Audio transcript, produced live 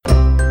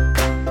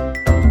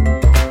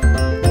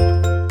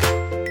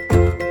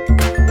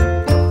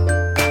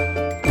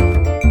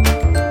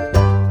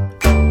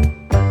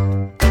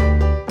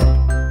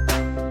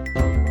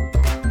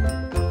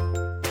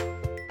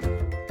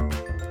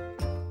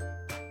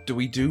Do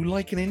we do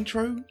like an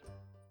intro?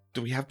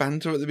 Do we have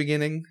banter at the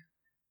beginning?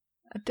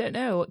 I don't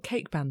know. What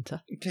cake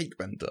banter? Cake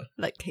banter.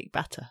 Like cake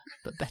batter,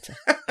 but better.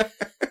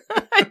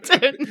 I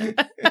don't know.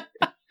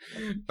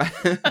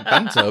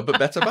 Banter, but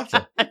better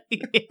batter.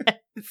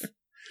 Yes.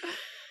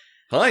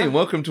 Hi, and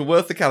welcome to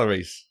Worth the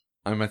Calories.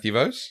 I'm Matthew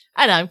Vose.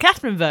 And I'm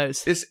Catherine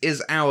Vose. This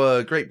is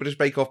our Great British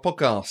Bake Off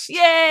podcast.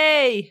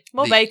 Yay!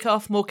 More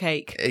bake-off, more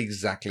cake.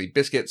 Exactly.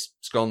 Biscuits,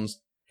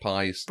 scones,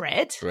 pies.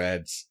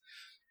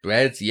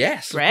 Breads,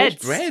 yes. Breads.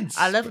 Of course, breads.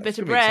 I love a Breads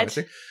bit of can be bread.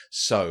 exciting.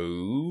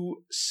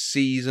 So,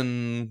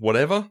 season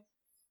whatever,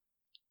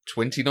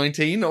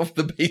 2019 of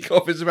the Bake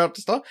Off is about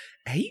to start.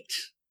 8?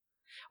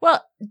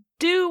 Well,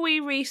 do we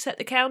reset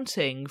the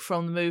counting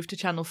from the move to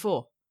Channel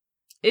 4?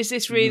 Is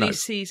this really No.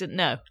 season?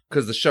 No.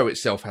 Because the show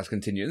itself has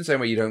continued in the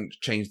same way you don't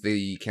change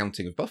the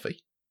counting of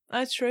Buffy.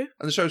 That's true.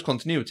 And the show's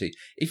continuity.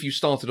 If you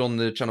started on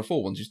the Channel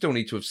 4 ones, you still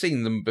need to have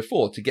seen them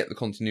before to get the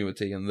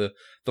continuity and the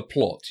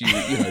plot. You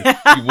know,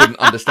 you wouldn't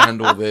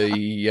understand all the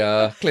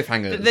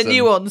cliffhangers. The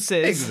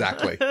nuances.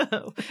 Exactly.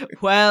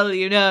 Well,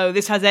 you know,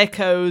 this has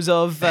echoes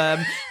of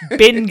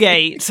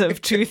Bingate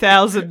of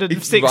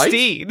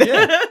 2016. Right?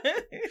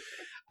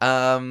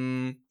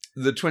 Yeah.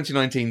 The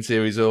 2019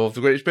 series of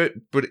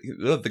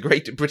the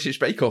Great British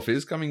Bake Off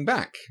is coming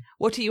back.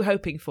 What are you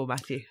hoping for,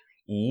 Matthew?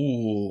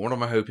 Ooh, what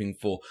am I hoping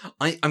for?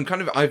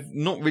 I've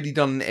not really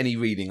done any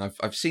reading.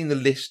 I've seen the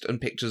list and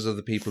pictures of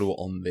the people who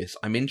are on this.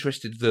 I'm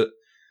interested that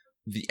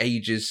the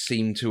ages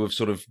seem to have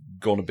sort of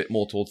gone a bit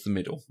more towards the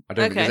middle. I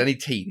don't think there's any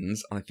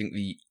teens, and I think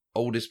the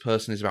oldest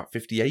person is about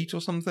 58 or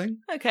something.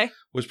 Okay.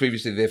 Whereas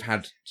previously they've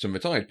had some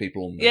retired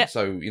people on there. Yeah.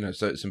 So,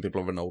 so some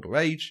people of an older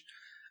age.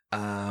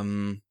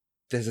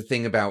 There's a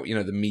thing about,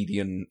 the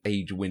median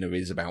age winner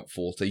is about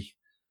 40.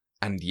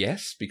 And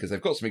yes, because they've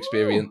got some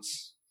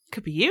experience. Ooh,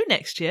 could be you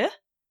next year.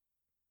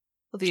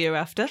 Or the year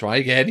after. Try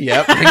again.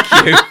 Yep, thank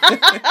you.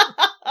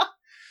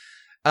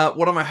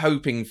 What am I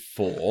hoping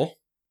for?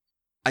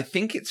 I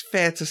think it's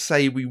fair to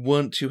say we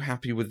weren't too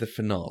happy with the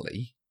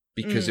finale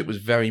because it was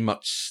very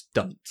much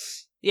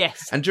stunts.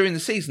 Yes. And during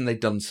the season, they'd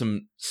done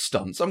some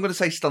stunts. I'm going to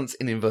say stunts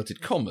in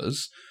inverted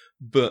commas,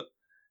 but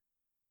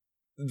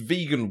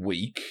Vegan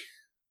Week,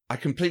 I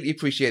completely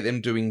appreciate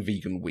them doing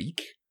Vegan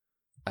Week.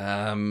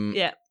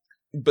 Yeah.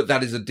 But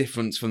that is a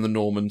difference from the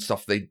norm and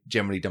stuff they'd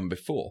generally done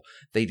before.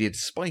 They did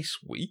Spice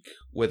Week,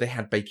 where they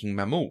had baking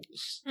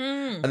mammals.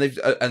 And they've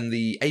and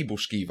the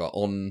Abelskiver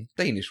on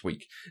Danish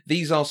Week.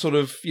 These are sort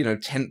of,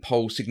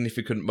 tentpole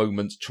significant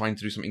moments trying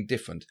to do something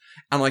different.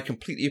 And I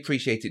completely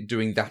appreciate it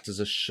doing that as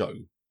a show,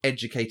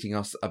 educating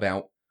us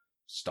about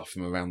stuff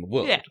from around the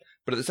world. Yeah.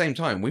 But at the same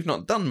time, we've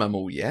not done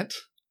Mammal yet,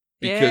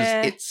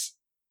 because it's...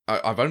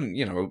 I've only,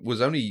 it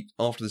was only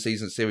after the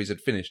series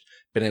had finished,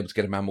 been able to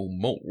get a mammal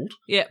mould.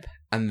 Yep.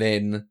 And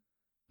then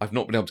I've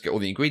not been able to get all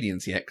the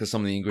ingredients yet, because some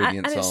of the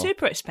ingredients and it's are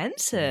super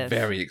expensive.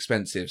 Very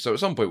expensive. So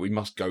at some point we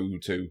must go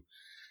to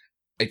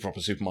a proper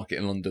supermarket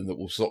in London that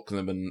will stock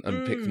them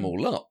and pick them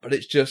all up. But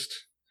it's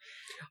just,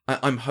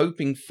 I'm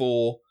hoping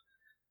for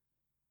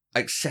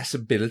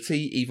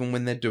accessibility even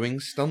when they're doing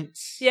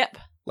stunts. Yep.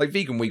 Like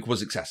Vegan Week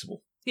was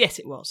accessible. Yes,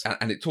 it was.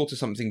 And it taught us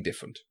something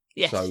different.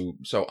 Yes.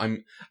 So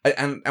I'm,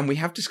 and we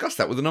have discussed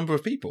that with a number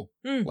of people,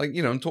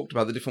 and talked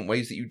about the different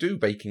ways that you do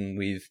baking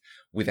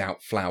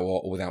without flour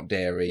or without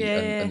dairy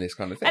and this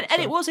kind of thing.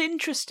 And it was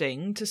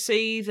interesting to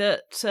see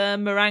that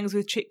meringues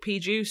with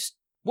chickpea juice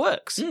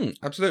works.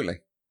 Absolutely.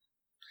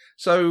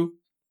 So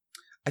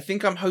I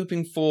think I'm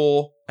hoping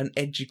for an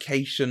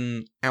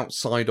education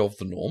outside of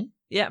the norm.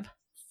 Yep.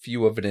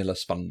 Fewer vanilla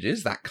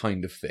sponges, that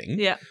kind of thing.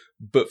 Yeah.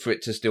 But for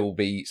it to still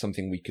be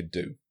something we could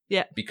do.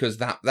 Yeah. Because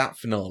that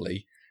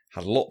finale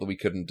had a lot that we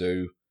couldn't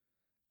do.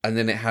 And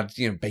then it had,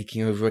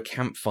 baking over a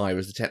campfire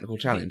as the technical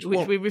challenge.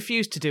 Which we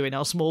refused to do in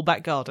our small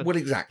back garden. Well,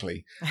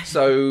 exactly.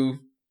 So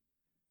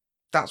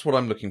that's what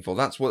I'm looking for.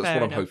 That's what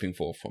I'm hoping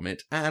for from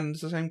it. And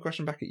it's the same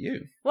question back at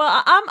you.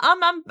 Well,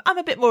 I'm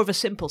a bit more of a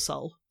simple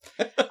soul.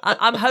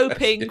 I'm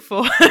hoping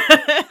for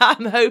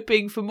I'm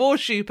hoping for more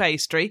choux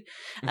pastry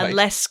and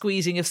less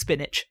squeezing of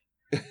spinach.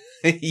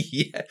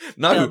 Yeah.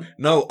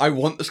 No, I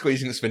want the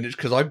squeezing of spinach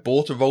because I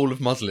bought a roll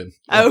of muslin.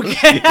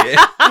 Okay.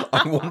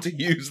 I want to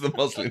use the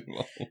muslin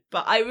roll.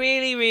 But I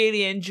really,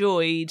 really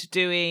enjoyed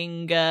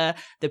doing the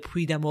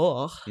Puy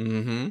d'Amour.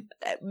 Mm-hmm.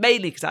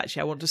 Mainly because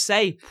actually I want to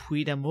say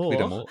Puy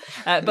d'Amour.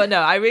 But no,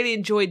 I really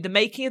enjoyed the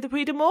making of the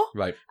Puy d'Amour.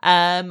 Right.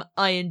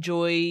 I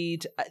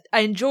enjoyed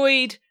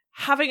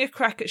having a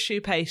crack at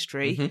choux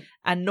pastry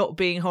and not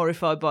being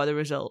horrified by the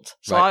result.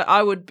 So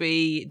I would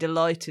be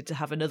delighted to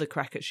have another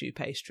crack at choux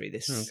pastry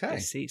this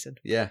season.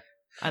 Yeah.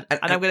 And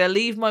I'm going to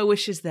leave my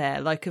wishes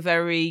there, like a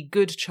very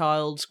good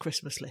child's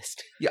Christmas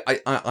list. Yeah,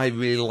 I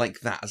really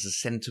like that as a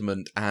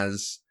sentiment,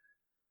 as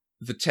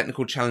the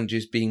technical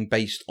challenges being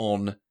based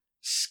on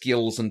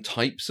skills and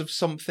types of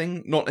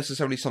something, not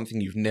necessarily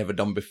something you've never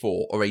done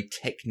before, or a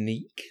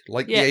technique,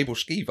 like the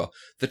Abelskiver.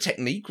 The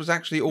technique was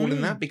actually all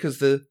in that, because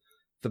the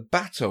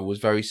batter was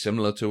very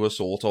similar to a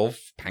sort of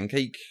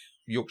pancake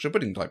Yorkshire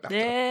pudding type batter.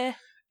 Yeah.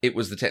 It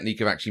was the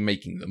technique of actually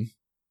making them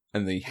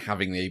and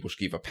having the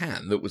Abelskiver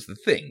pan that was the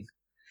thing.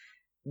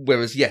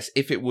 Whereas, yes,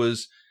 if it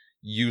was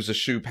use a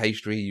choux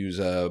pastry, use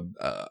a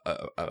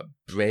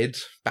bread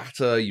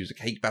batter, use a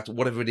cake batter,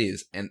 whatever it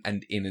is,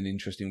 and in an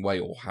interesting way,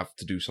 or have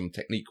to do some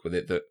technique with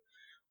it that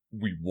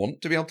we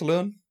want to be able to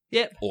learn.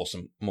 Yep.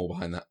 Awesome. More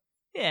behind that.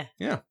 Yeah.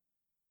 Yeah.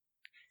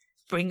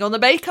 Bring on the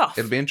bake-off.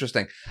 It'll be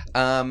interesting.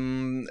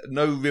 No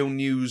real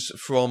news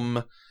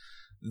from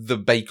the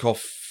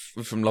bake-off,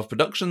 from Love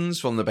Productions,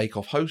 from the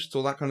bake-off hosts,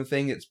 all that kind of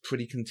thing. It's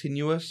pretty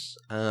continuous.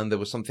 There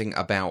was something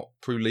about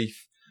Prue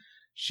Leith.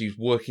 She's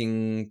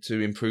working to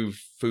improve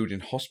food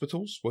in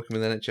hospitals, working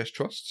with NHS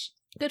trusts.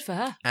 Good for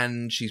her.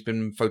 And she's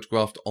been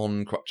photographed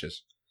on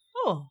crutches.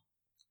 Oh.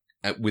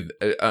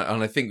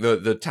 And I think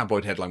the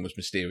tabloid headline was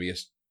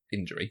mysterious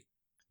injury.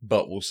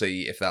 But we'll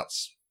see if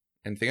that's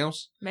anything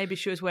else. Maybe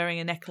she was wearing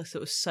a necklace that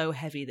was so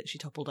heavy that she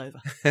toppled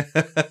over.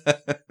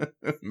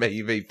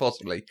 Maybe,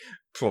 possibly,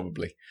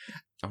 probably.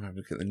 I'm going to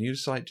look at the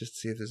news site just to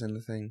see if there's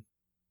anything.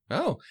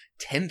 Oh,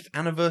 10th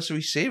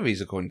anniversary series,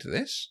 according to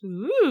this.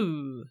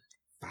 Ooh.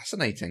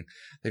 Fascinating.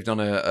 They've done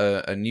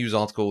a news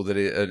article,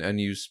 a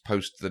news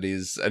post that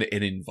is an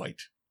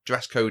invite.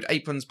 Dress code,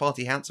 aprons,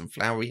 party hats, and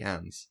flowery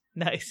hands.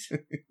 Nice.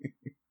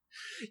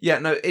 Yeah,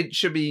 no, it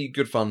should be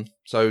good fun.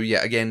 So,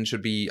 yeah, again,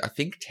 should be, I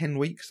think, 10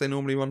 weeks they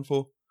normally run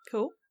for.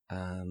 Cool.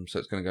 So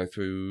it's going to go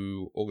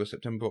through August,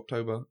 September,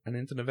 October, and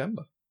into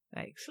November.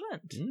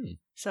 Excellent.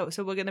 So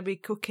we're going to be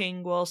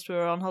cooking whilst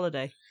we're on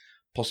holiday?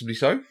 Possibly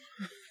so.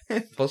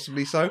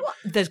 Possibly so.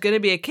 There's going to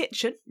be a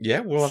kitchen.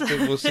 Yeah,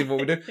 we'll see what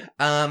we do.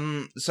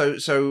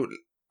 So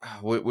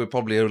we're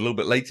probably a little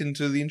bit late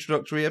into the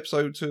introductory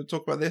episode to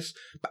talk about this,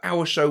 but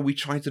our show, we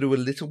try to do a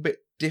little bit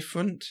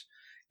different.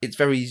 It's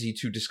very easy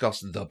to discuss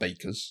the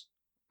bakers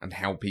and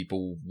how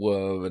people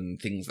were and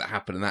things that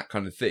happen and that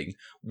kind of thing.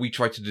 We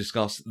try to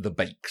discuss the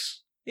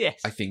bakes. Yes.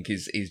 I think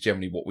is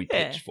generally what we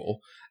pitch for.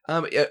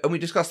 And we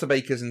discuss the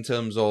bakers in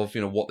terms of,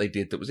 what they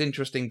did that was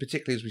interesting,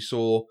 particularly as we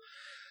saw,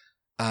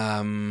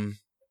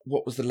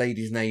 what was the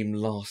lady's name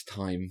last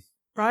time?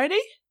 Bridie?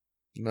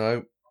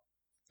 No.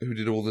 Who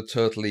did all the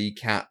turtley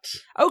cat?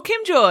 Oh,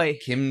 Kim Joy.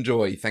 Kim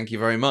Joy, thank you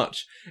very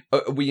much.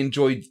 We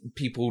enjoyed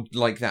people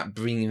like that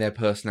bringing their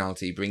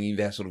personality, bringing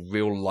their sort of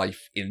real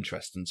life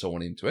interest and so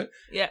on into it.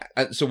 Yeah.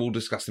 So we'll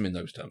discuss them in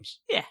those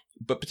terms. Yeah.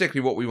 But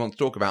particularly what we want to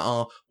talk about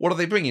are, what are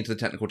they bringing to the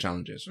technical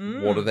challenges?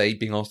 What are they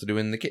being asked to do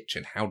in the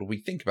kitchen? How do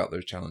we think about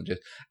those challenges?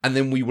 And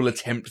then we will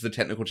attempt the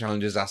technical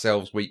challenges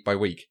ourselves week by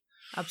week.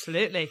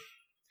 Absolutely.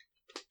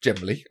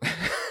 Generally.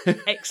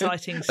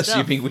 Exciting stuff.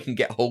 Assuming we can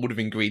get hold of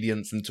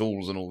ingredients and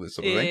tools and all this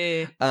sort of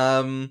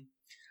thing.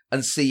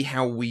 And see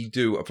how we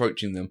do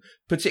approaching them,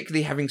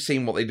 particularly having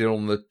seen what they did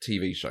on the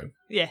TV show.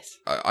 Yes.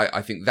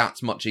 I think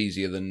that's much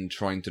easier than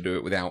trying to do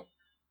it without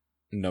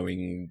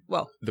knowing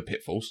the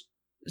pitfalls.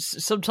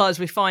 Sometimes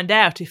we find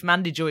out if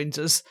Mandy joins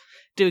us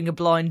doing a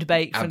blind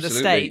bake from the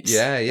States.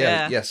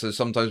 Yeah. So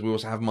sometimes we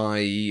also have my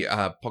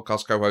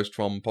podcast co-host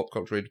from Pop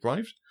Culture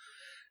Deprived,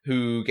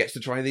 who gets to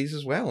try these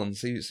as well and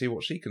see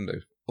what she can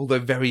do. Although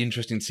very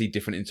interesting to see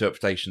different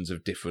interpretations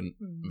of different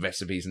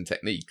recipes and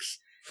techniques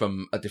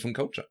from a different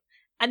culture.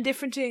 And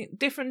different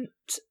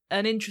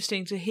and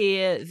interesting to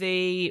hear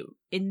the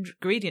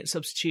ingredient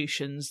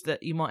substitutions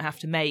that you might have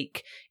to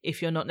make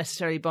if you're not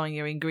necessarily buying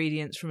your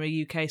ingredients from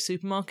a UK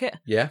supermarket.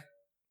 Yeah.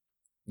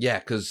 Yeah,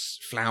 because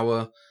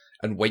flour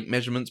and weight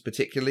measurements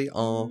particularly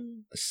are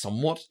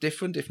somewhat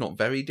different, if not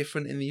very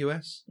different in the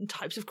US. And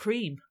types of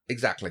cream.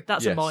 Exactly.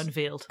 That's a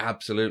minefield.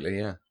 Absolutely,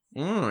 yeah.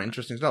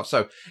 Interesting stuff.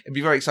 So it'd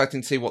be very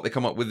exciting to see what they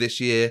come up with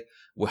this year.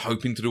 We're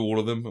hoping to do all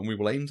of them, and we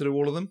will aim to do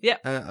all of them. Yeah.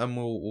 And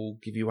we'll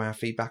give you our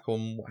feedback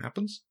on what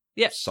happens.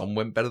 Yeah. Some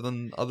went better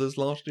than others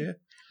last year.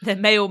 There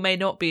may or may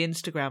not be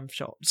Instagram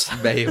shots.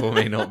 May or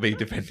may not be,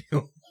 depending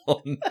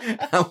on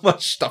how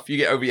much stuff you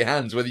get over your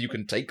hands, whether you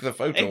can take the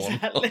photo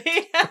exactly.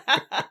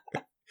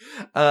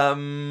 or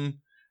not.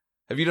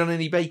 Have you done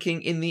any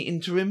baking in the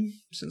interim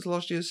since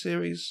last year's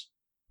series?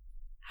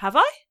 Have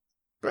I?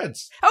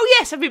 Breads. Oh,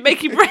 yes, I've been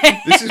making bread.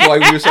 This is why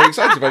we were so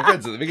excited about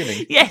breads at the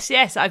beginning.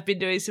 Yes, I've been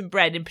doing some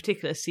bread, in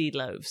particular seed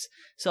loaves.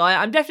 So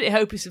I'm definitely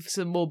hoping for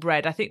some more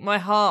bread. I think my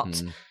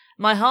heart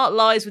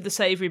lies with the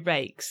savoury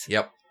bakes.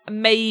 Yep.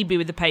 And maybe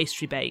with the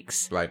pastry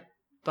bakes. Right.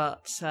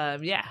 But,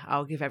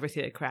 I'll give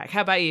everything a crack.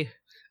 How about you?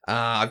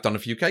 I've done a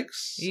few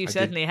cakes. You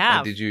certainly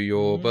have. I did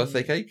your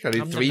birthday cake. I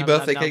did 3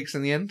 birthday cakes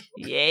in the end.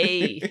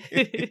 Yay.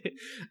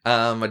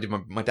 I did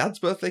my dad's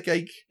birthday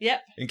cake.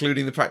 Yep.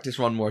 Including the practice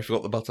run where I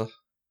forgot the butter.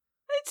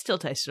 It still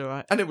tasted all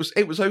right. And it was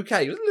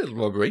okay. It was a little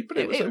rubbery, but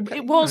it was okay.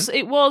 It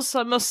was,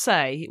 I must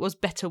say, it was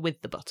better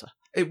with the butter.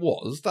 It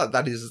was.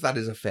 That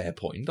is a fair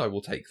point. I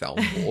will take that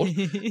on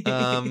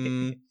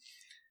board.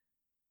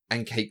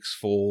 And cakes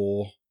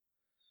for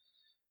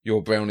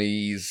your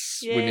brownies,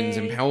 women's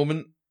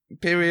empowerment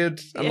period,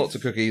 and lots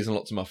of cookies and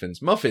lots of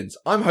muffins. Muffins.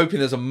 I'm hoping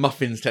there's a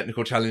muffins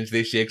technical challenge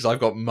this year because I've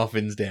got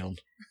muffins down.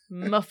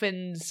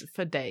 Muffins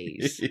for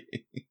days.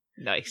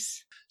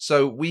 Nice.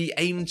 So we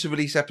aim to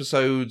release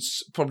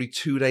episodes probably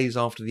 2 days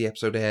after the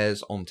episode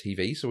airs on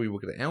TV, so we will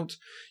get it out.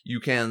 You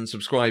can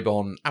subscribe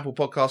on Apple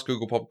Podcasts,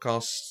 Google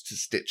Podcasts,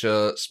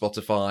 Stitcher,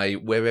 Spotify,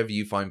 wherever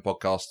you find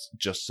podcasts,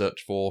 just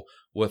search for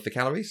Worth the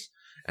Calories.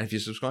 And if you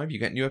subscribe, you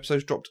get new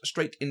episodes dropped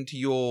straight into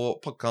your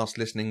podcast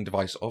listening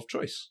device of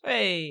choice.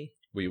 Hey.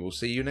 We will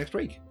see you next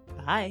week.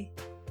 Bye.